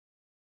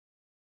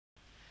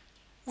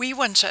We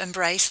want to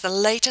embrace the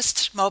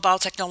latest mobile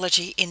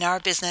technology in our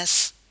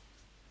business.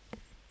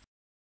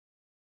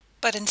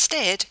 But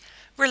instead,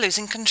 we're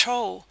losing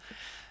control.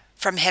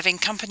 From having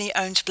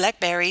company-owned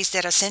BlackBerries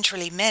that are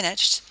centrally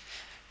managed,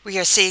 we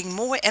are seeing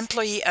more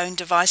employee-owned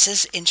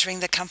devices entering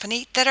the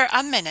company that are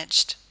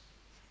unmanaged.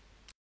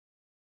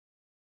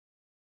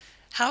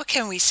 How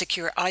can we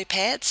secure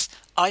iPads,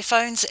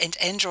 iPhones and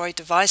Android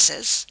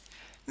devices,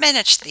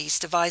 manage these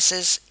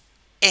devices,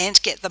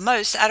 and get the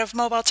most out of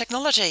mobile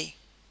technology?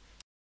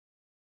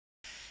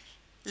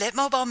 Let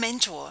Mobile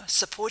Mentor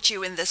support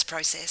you in this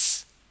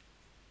process.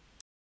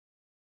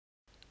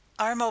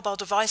 Our mobile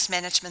device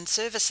management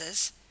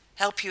services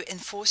help you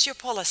enforce your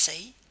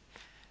policy,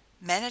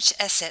 manage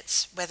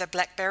assets, whether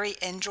BlackBerry,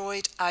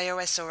 Android,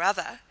 iOS or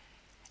other,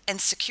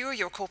 and secure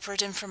your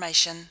corporate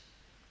information.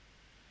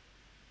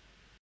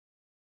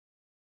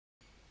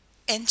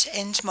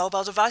 End-to-end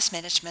mobile device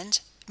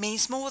management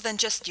means more than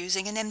just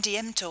using an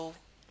MDM tool.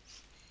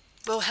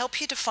 We'll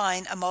help you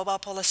define a mobile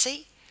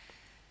policy,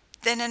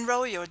 then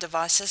enroll your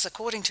devices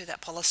according to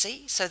that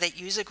policy so that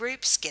user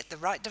groups get the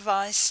right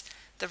device,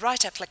 the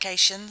right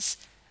applications,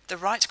 the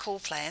right call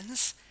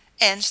plans,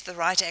 and the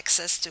right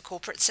access to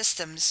corporate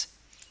systems.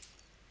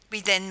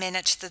 We then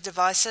manage the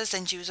devices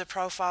and user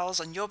profiles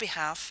on your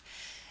behalf,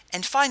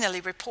 and finally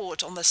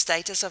report on the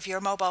status of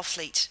your mobile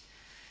fleet.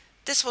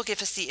 This will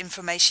give us the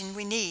information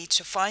we need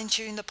to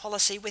fine-tune the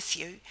policy with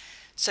you,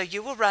 so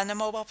you will run a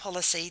mobile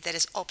policy that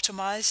is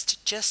optimized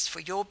just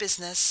for your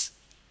business.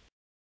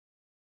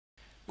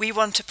 We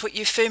want to put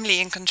you firmly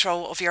in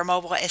control of your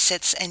mobile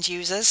assets and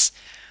users.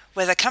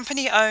 Whether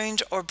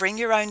company-owned or bring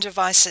your own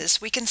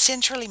devices, we can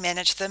centrally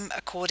manage them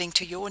according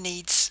to your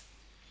needs.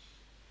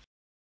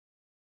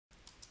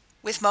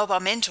 With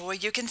Mobile Mentor,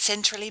 you can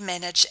centrally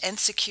manage and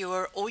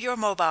secure all your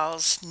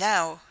mobiles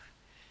now.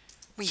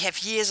 We have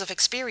years of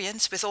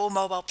experience with all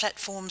mobile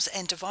platforms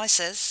and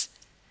devices,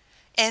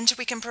 and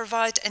we can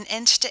provide an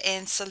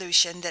end-to-end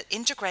solution that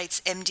integrates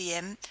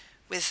MDM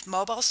with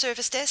Mobile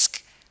Service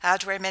Desk,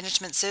 hardware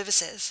management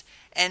services,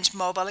 and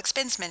mobile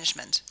expense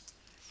management.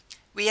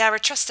 We are a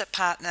trusted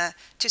partner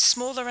to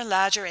smaller and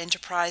larger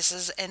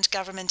enterprises and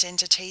government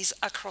entities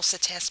across the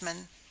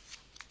Tasman.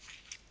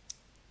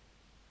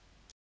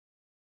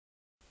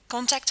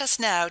 Contact us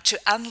now to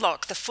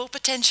unlock the full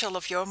potential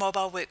of your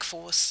mobile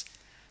workforce.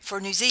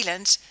 For New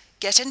Zealand,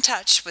 get in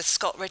touch with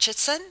Scott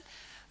Richardson.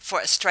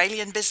 For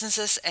Australian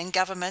businesses and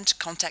government,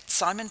 contact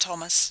Simon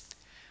Thomas.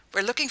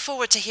 We're looking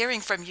forward to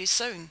hearing from you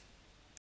soon.